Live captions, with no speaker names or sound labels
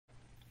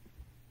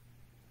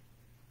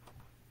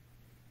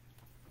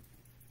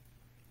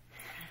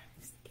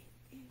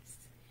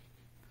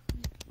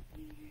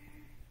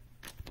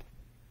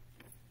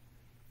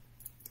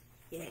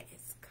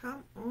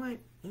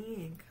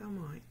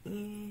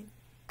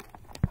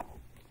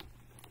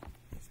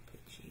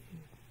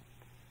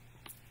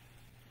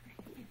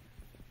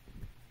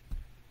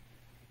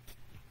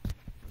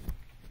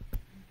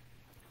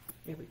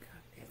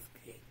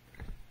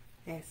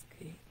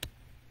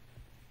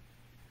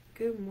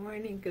Good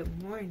morning,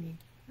 good morning.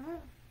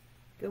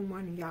 Good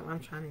morning, y'all. I'm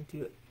trying to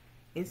do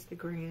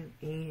Instagram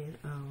and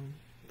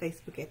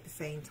Facebook at the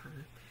same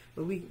time.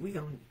 But we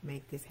gonna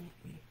make this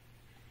happen.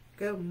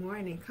 Good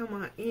morning. Come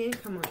on in,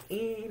 come on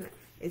in.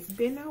 It's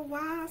been a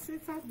while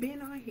since I've been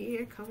on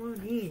here. Come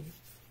on in.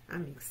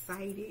 I'm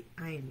excited.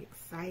 I am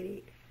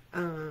excited.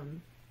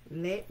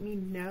 Let me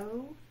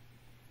know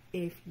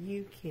if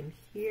you can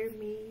hear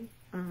me.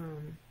 I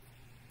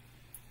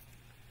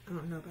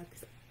don't know about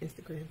this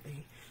Instagram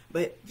thing,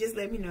 but just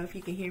let me know if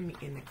you can hear me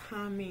in the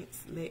comments.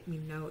 Let me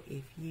know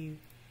if you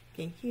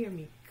can hear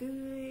me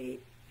good.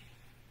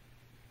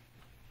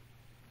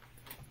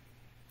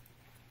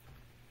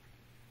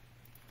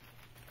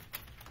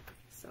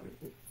 So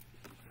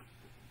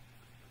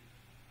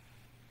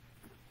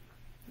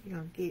we're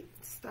gonna get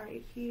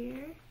started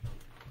here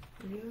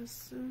real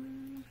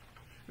soon.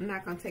 I'm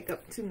not gonna take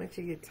up too much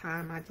of your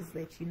time. I just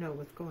let you know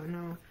what's going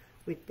on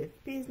with the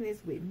business,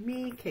 with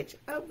me, catch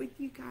up with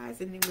you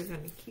guys, and then we're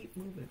going to keep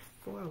moving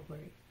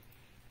forward.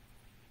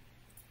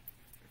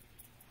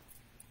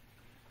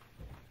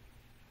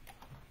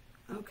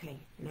 Okay,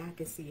 now I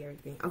can see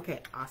everything. Okay,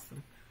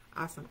 awesome.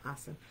 Awesome,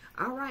 awesome.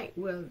 All right,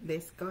 well,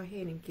 let's go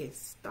ahead and get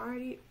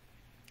started.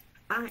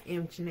 I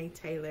am Janae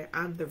Taylor.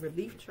 I'm the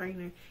relief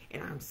trainer,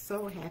 and I'm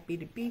so happy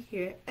to be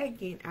here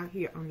again out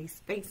here on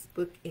these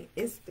Facebook and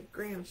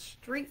Instagram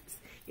streets.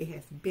 It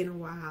has been a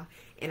while,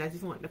 and I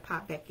just wanted to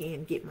pop back in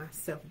and get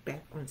myself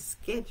back on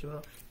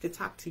schedule to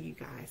talk to you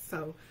guys.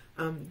 So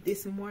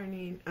this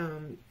morning,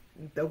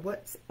 the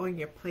What's on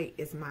Your Plate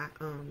is my,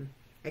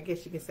 I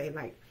guess you can say,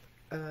 like,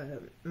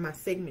 my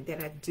segment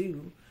that I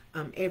do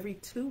every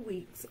 2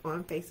 weeks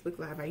on Facebook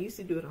Live. I used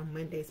to do it on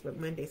Mondays, but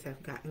Mondays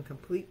have gotten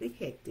completely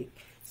hectic.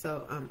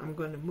 So I'm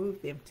going to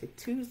move them to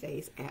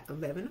Tuesdays at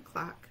 11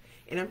 o'clock.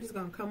 And I'm just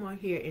going to come on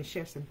here and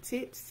share some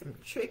tips, some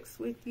tricks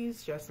with you,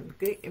 share some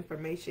good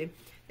information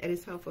that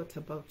is helpful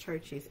to both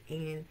churches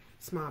and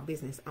small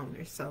business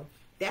owners. So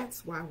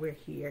that's why we're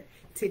here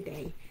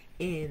today.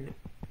 And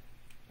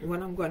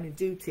what I'm going to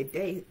do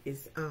today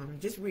is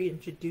just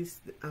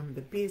reintroduce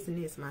the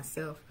business,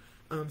 myself,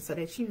 so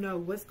that you know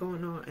what's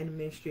going on in the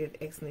Ministry of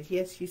Excellence.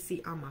 Yes, you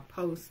see on my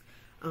posts,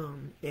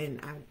 and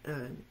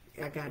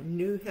I got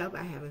new help.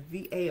 I have a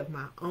VA of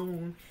my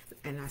own,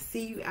 and I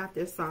see you out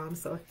there, Psalm.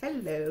 So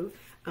hello.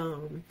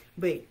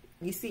 But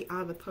you see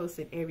all the posts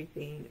and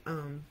everything.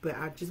 But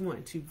I just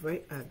wanted to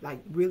like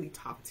really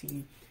talk to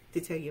you to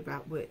tell you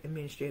about what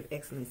Administry of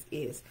Excellence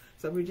is.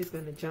 So we're just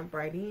going to jump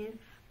right in.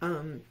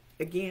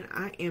 Again,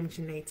 I am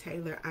Janae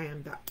Taylor. I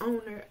am the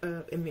owner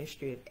of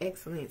Administry of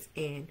Excellence,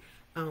 and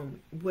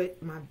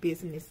what my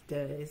business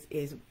does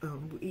is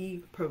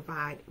we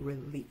provide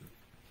relief.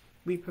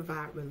 We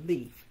provide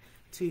relief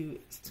to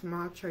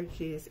small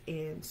churches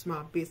and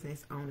small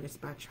business owners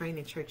by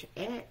training church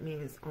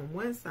admins on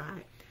one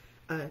side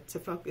to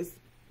focus.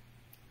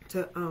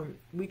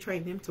 We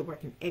train them to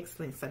work in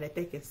excellence so that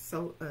they can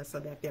so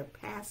that their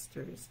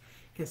pastors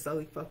can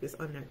solely focus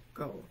on their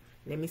goal.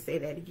 Let me say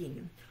that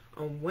again.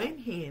 On one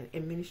hand,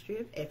 Administry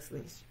of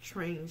Excellence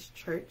trains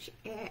church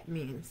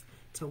admins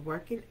to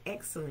work in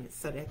excellence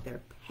so that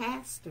their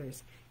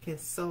pastors can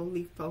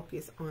solely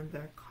focus on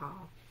their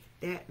call.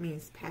 That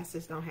means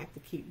pastors don't have to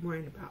keep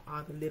worrying about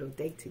all the little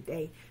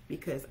day-to-day,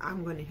 because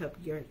I'm going to help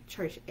your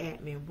church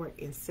admin work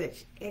in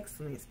such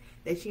excellence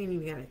that you ain't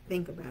even got to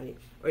think about it.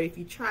 Or if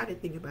you try to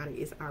think about it,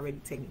 it's already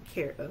taken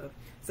care of.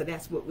 So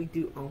that's what we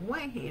do on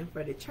one hand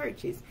for the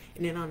churches.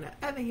 And then on the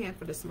other hand,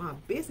 for the small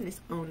business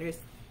owners,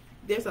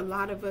 there's a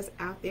lot of us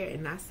out there,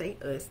 and I say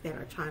us, that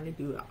are trying to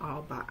do it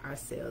all by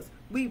ourselves.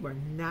 We were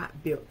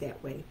not built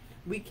that way.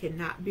 We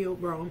cannot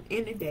build Rome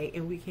in a day,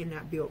 and we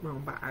cannot build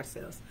Rome by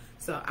ourselves.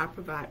 So I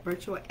provide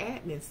virtual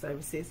admin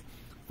services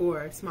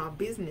for small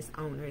business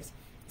owners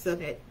so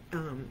that,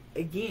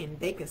 again,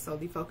 they can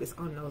solely focus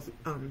on those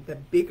the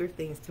bigger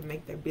things to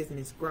make their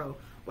business grow,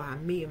 while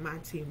me and my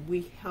team,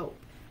 we help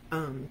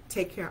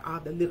take care of all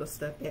the little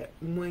stuff that,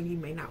 one, you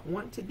may not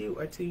want to do,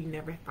 or two, you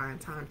never find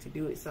time to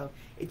do it. So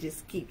it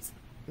just keeps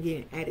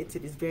getting added to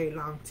this very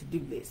long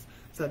to-do list.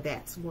 So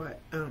that's what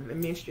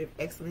Administry of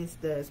Excellence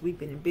does. We've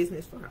been in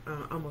business for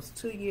almost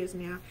 2 years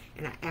now,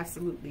 and I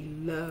absolutely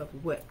love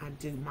what I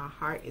do. My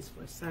heart is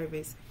for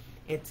service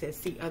and to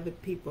see other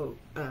people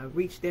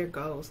reach their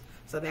goals.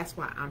 So that's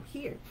why I'm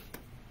here.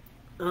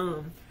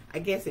 I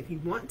guess if you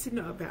want to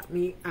know about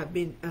me, I've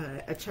been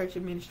a church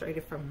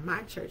administrator from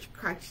my church,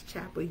 Christ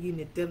Chapel,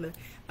 Unadilla,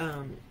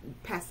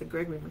 Pastor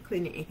Gregory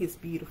McClendon and his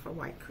beautiful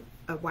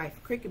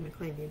wife, Cricket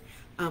McClendon.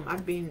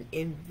 I've been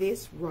in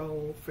this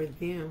role for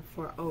them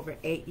for over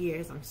 8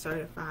 years. I'm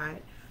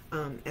certified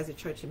as a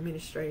church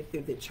administrator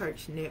through the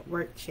church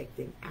network. Check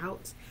them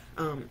out.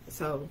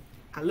 So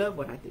I love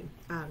what I do.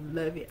 I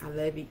love it. I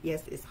love it.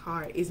 Yes, it's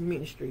hard. It's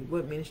ministry.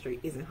 What ministry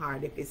isn't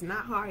hard? If it's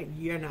not hard,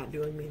 you're not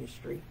doing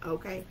ministry.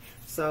 Okay?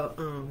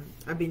 So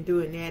I've been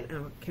doing that,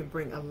 and can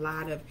bring a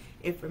lot of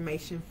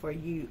information for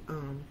you,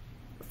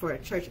 for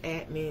church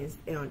admins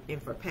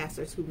and for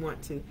pastors who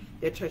want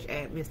their church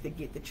admins to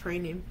get the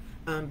training,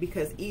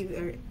 because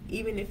even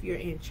if you're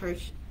in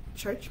church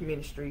church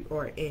ministry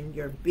or in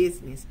your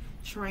business,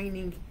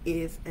 training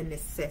is a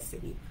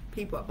necessity.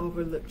 People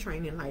overlook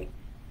training like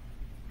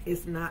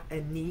it's not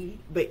a need,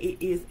 but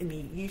it is a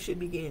need. You should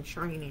be getting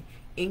training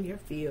in your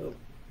field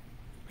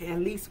at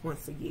least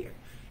once a year.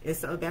 And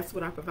so that's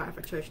what I provide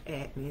for church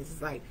admins.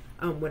 It's like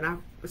when I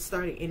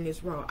started in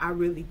this role, I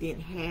really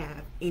didn't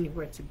have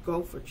anywhere to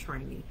go for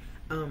training.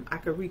 I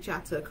could reach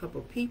out to a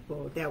couple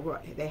people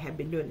that had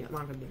been doing it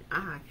longer than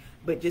I,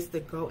 but just to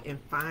go and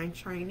find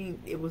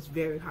training, it was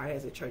very hard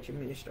as a church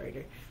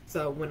administrator.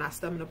 So when I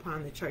stumbled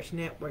upon the church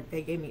network,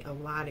 they gave me a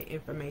lot of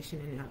information,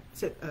 and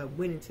I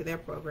went into their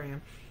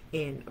program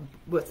and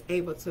was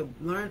able to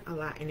learn a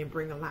lot and then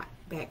bring a lot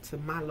back to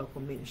my local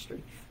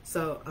ministry.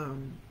 So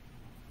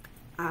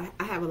I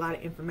have a lot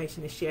of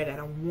information to share that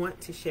I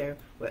want to share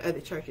with other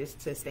churches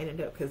to stand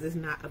it up, because it's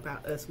not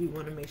about us. We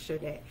want to make sure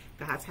that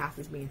God's house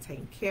is being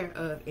taken care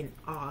of in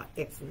all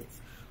excellence.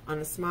 On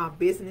the small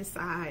business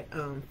side,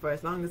 for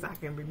as long as I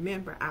can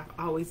remember, I've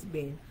always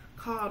been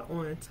called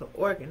on to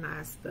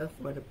organize stuff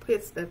or to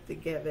put stuff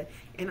together.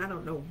 And I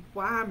don't know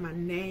why my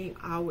name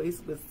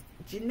always was,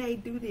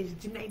 Janae, do this,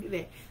 Janae, do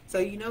that. So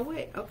you know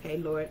what? Okay,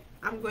 Lord,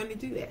 I'm going to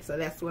do that. So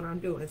that's what I'm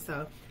doing.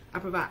 So I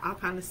provide all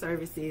kinds of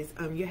services.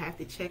 You have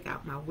to check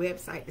out my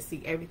website to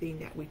see everything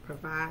that we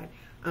provide.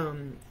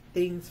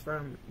 Things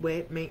from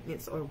web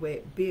maintenance or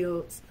web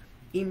builds,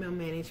 email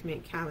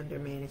management, calendar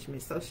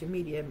management, social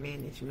media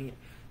management,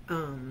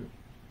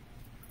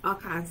 all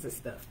kinds of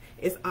stuff.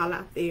 It's all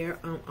out there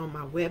on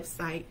my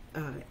website,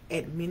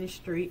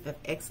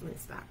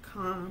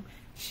 administryofexcellence.com.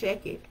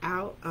 Check it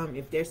out.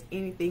 If there's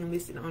anything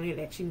listed on it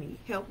that you need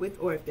help with,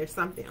 or if there's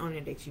something on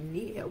it that you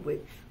need help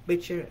with,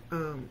 but you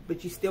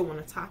still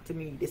want to talk to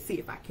me to see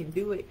if I can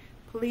do it,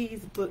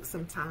 please book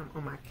some time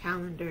on my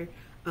calendar,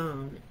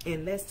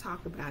 and let's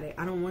talk about it.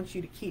 I don't want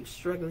you to keep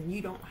struggling.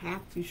 You don't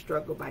have to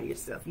struggle by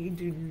yourself. You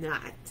do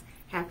not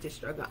have to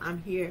struggle.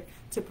 I'm here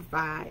to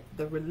provide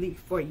the relief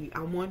for you.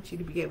 I want you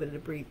to be able to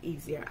breathe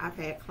easier. I've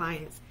had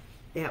clients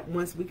that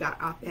once we got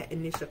off that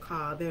initial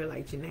call, they're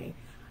like, Janae,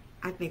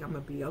 I think I'm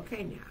going to be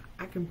okay now.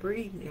 I can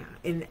breathe now.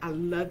 And I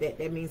love that.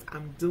 That means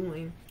I'm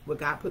doing what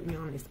God put me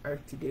on this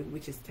earth to do,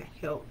 which is to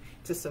help,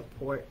 to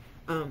support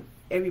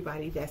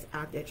everybody that's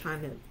out there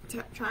trying to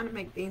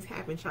make things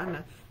happen,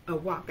 trying to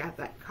walk out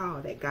that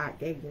call that God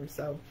gave them.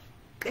 So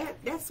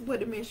that's what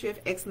the Ministry of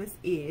Excellence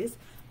is.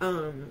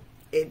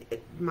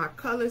 My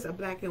colors are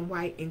black and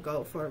white and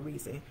gold for a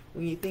reason.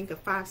 When you think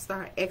of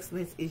 5-star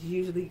excellence, is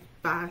usually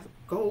 5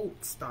 gold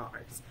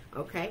stars,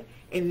 okay?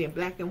 And then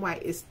black and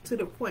white is to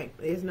the point.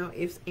 There's no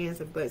ifs, ands,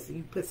 or buts. So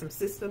you put some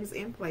systems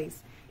in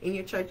place in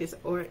your churches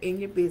or in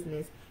your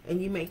business,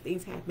 and you make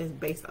things happen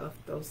based off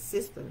those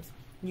systems.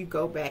 You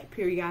go back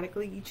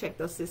periodically, you check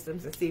those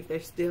systems and see if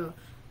they're still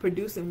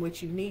producing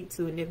what you need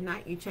to, and if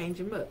not, you change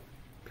them up.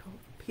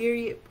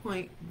 Period,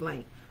 point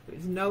blank.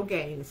 There's no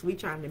games. We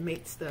trying to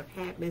make stuff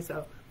happen,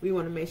 so we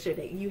want to make sure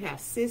that you have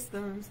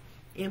systems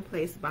in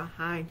place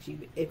behind you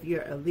if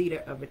you're a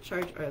leader of a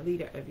church or a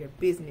leader of your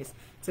business,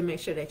 to make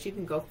sure that you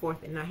can go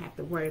forth and not have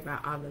to worry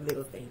about all the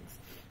little things.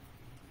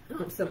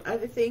 Some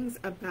other things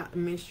about the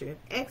Ministry of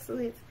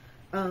Excellence.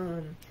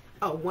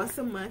 Once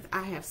a month,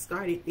 I have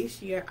started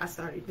this year, I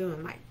started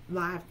doing like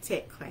live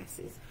tech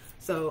classes.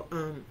 So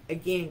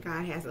again,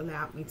 God has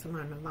allowed me to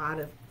learn a lot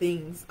of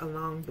things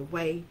along the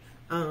way.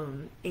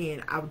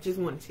 And I just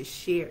wanted to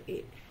share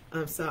it.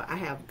 So I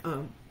have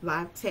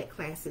live tech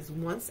classes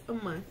once a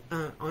month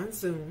on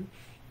Zoom.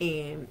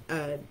 And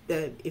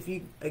if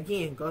you,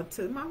 again, go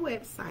to my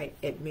website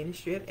at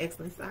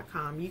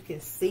ministryofexcellence.com, you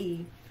can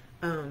see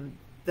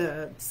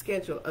the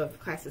schedule of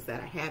classes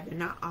that I have. They're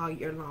not all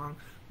year long,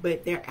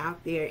 but they're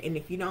out there. And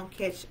if you don't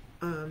catch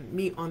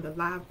me on the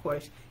live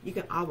course, you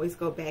can always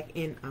go back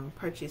and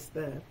purchase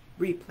the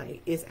replay.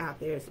 Is out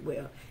there as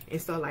well.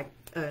 And so like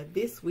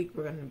this week,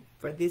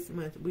 for this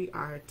month, we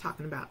are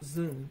talking about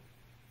Zoom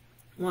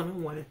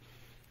one-on-one.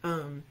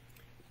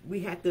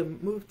 We had to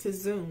move to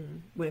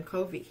Zoom when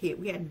COVID hit.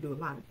 We had to do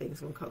a lot of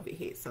things when COVID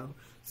hit. So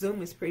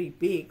Zoom is pretty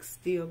big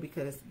still,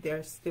 because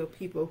there's still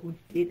people who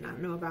did not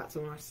know about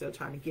Zoom are still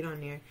trying to get on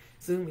there.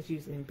 Zoom is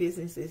used in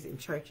businesses and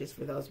churches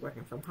for those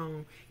working from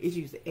home. It's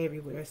used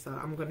everywhere. So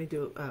I'm going to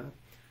do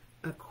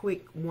a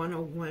quick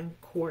 101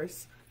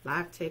 course,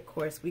 live tech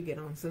course. We get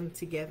on Zoom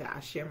together. I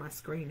share my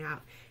screen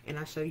out and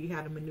I show you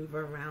how to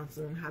maneuver around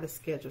Zoom, how to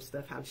schedule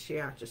stuff, how to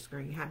share out your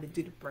screen, how to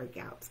do the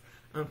breakouts.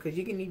 Because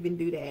you can even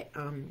do that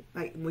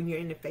like when you're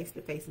in the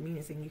face-to-face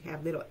meetings and you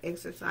have little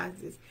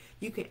exercises,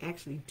 you can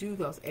actually do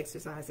those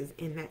exercises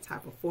in that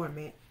type of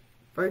format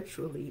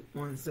virtually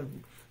on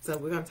Zoom. So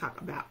we're going to talk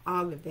about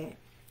all of that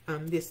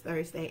this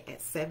Thursday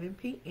at 7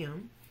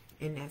 p.m.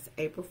 and that's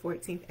April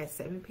 14th at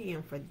 7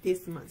 p.m. for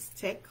this month's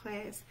tech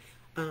class.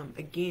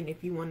 Again,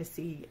 if you want to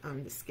see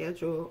the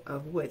schedule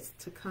of what's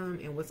to come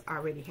and what's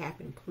already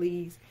happened,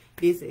 please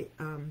visit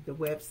the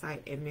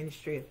website at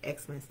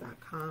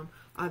ministryofexcellence.com.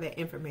 All that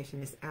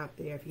information is out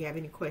there. If you have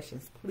any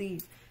questions,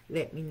 please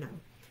let me know.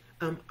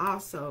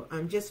 Also,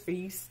 just for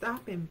you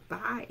stopping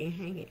by and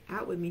hanging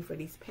out with me for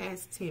these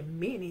past 10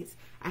 minutes,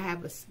 I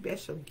have a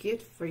special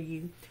gift for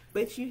you,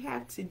 but you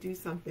have to do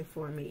something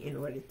for me in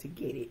order to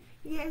get it.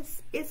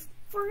 Yes, it's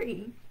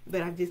free,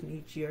 but I just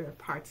need your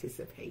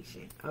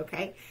participation.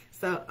 Okay,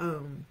 so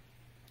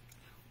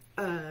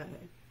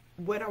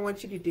what I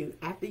want you to do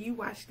after you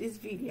watch this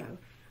video,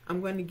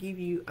 I'm going to give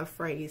you a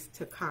phrase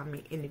to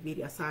comment in the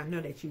video so I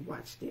know that you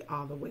watched it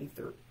all the way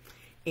through.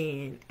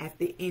 And at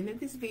the end of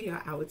this video,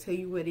 I will tell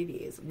you what it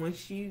is.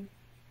 Once you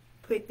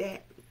put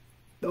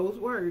those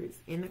words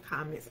in the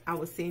comments, I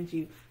will send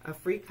you a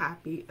free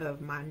copy of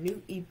my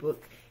new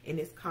ebook, and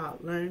it's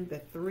called Learn the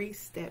 3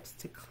 Steps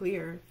to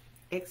Clear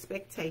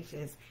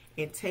Expectations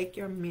and Take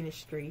Your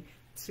Ministry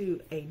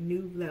to a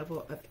New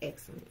Level of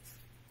Excellence.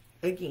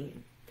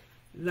 Again,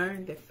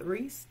 learn the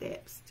 3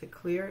 steps to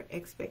clear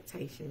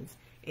expectations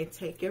and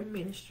take your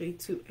ministry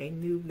to a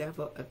new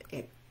level of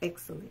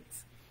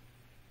excellence.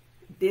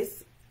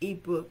 This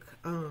ebook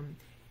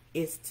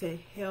is to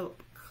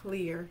help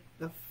clear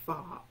the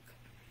fog.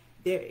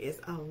 There is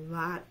a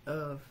lot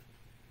of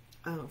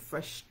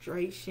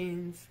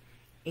frustrations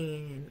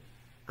and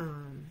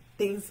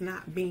things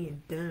not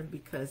being done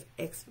because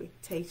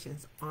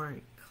expectations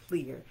aren't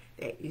clear.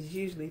 That is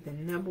usually the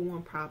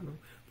 #1 problem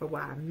for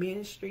why our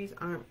ministries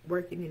aren't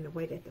working in the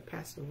way that the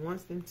pastor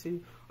wants them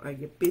to, or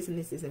your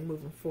business isn't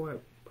moving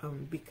forward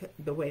because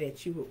the way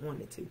that you would want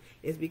it to.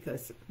 Is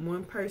because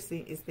one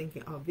person is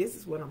thinking, oh, this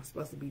is what I'm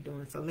supposed to be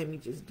doing, so let me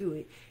just do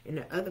it, and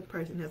the other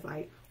person is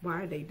like,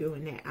 why are they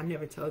doing that? I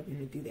never told them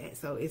to do that.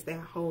 So it's that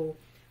whole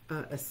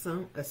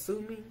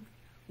assuming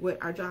what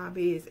our job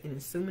is and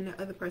assuming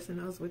the other person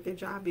knows what their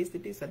job is to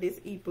do. So this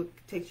ebook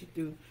takes you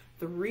through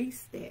 3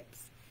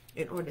 steps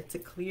in order to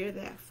clear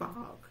that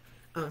fog,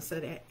 so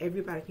that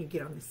everybody can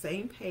get on the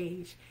same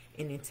page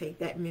and then take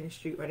that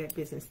ministry or that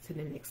business to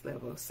the next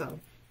level. So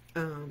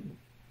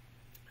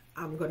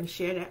I'm going to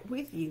share that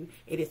with you.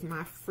 It is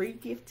my free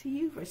gift to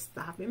you for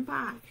stopping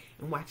by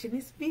and watching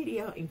this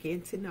video and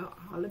getting to know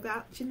all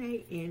about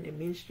Janae and the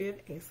Ministry of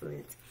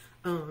Excellence.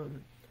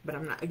 But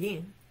I'm not,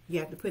 again, you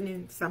have to put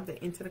in something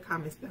into the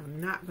comments, but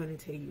I'm not going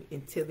to tell you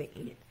until the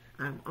end.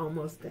 I'm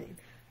almost done.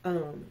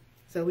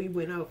 So we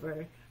went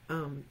over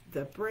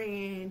the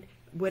brand,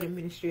 what a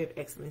Ministry of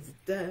Excellence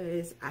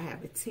does. I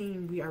have a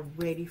team. We are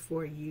ready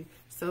for you.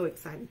 So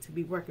excited to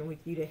be working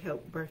with you to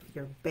help birth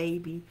your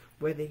baby,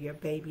 whether your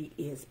baby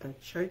is a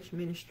church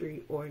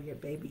ministry or your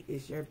baby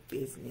is your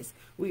business.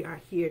 We are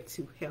here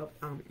to help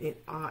in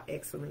all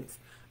excellence.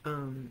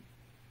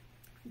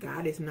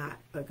 God is not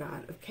a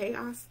God of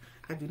chaos.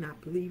 I do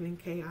not believe in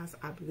chaos.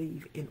 I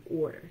believe in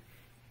order.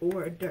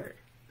 Order.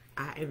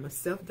 I am a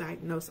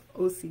self-diagnosed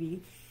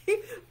OCD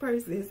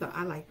person, so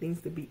I like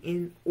things to be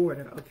in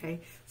order.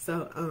 Okay,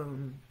 so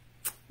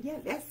yeah,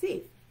 that's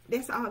it.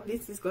 That's all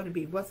this is going to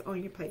be. What's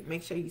on your plate?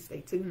 Make sure you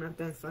stay tuned. I've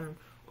done some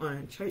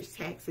on church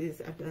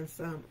taxes. I've done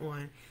some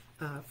on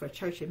for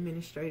church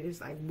administrators,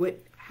 like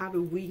how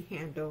do we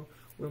handle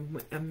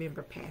when a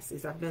member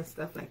passes. I've done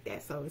stuff like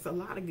that. So it's a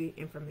lot of good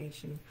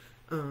information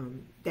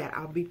that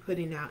I'll be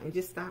putting out. And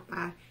just stop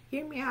by,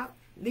 hear me out,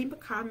 leave a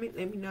comment,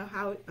 let me know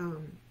how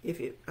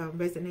if it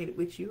resonated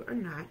with you or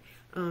not,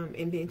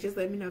 and then just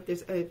let me know if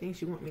there's other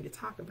things you want me to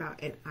talk about,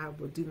 and I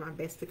will do my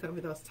best to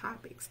cover those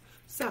topics.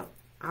 So,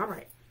 all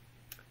right,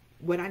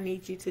 what I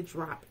need you to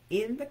drop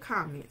in the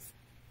comments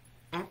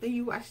after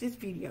you watch this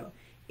video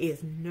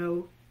is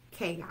no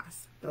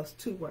chaos. Those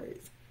 2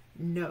 words,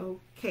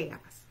 no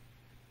chaos.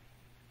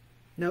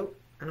 Nope,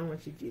 I don't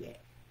want you to do that.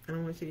 I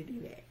don't want you to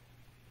do that.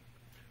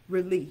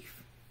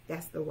 Relief,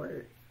 that's the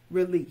word.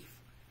 Relief.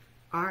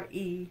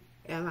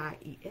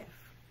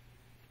 R-E-L-I-E-F.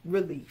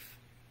 Relief.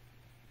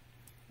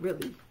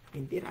 Relief.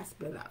 And did I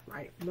spell it out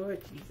right?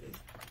 Lord Jesus.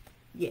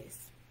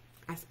 Yes,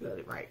 I spelled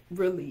it right.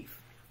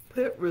 Relief.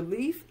 Put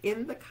relief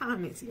in the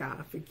comments,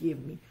 y'all.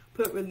 Forgive me.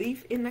 Put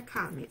relief in the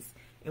comments.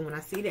 And when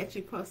I see that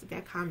you posted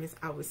that comments,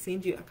 I will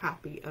send you a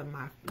copy of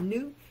my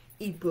new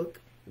ebook,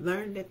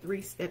 Learn the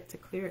 3 Steps to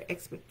Clear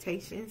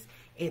Expectations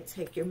and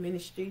Take Your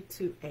Ministry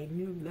to a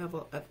New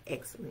Level of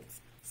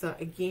Excellence. So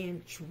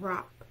again,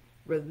 drop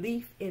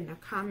relief in the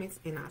comments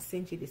and I'll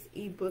send you this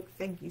ebook.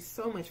 Thank you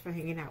so much for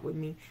hanging out with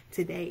me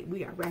today.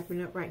 We are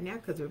wrapping up right now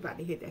because we're about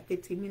to hit that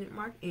 15-minute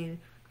mark and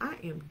I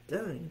am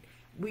done.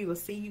 We will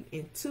see you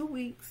in 2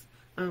 weeks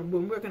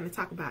when we're going to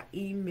talk about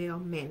email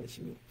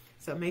management.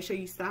 So make sure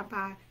you stop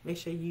by. Make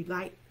sure you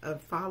like,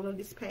 follow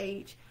this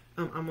page.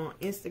 I'm on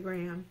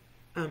Instagram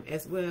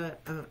as well,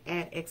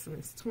 at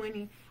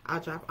Excellence20. I'll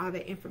drop all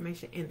that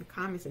information in the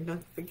comments. And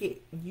don't forget,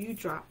 you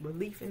drop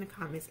relief in the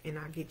comments and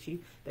I'll get you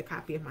the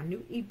copy of my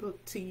new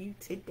ebook to you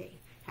today.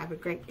 Have a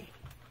great day.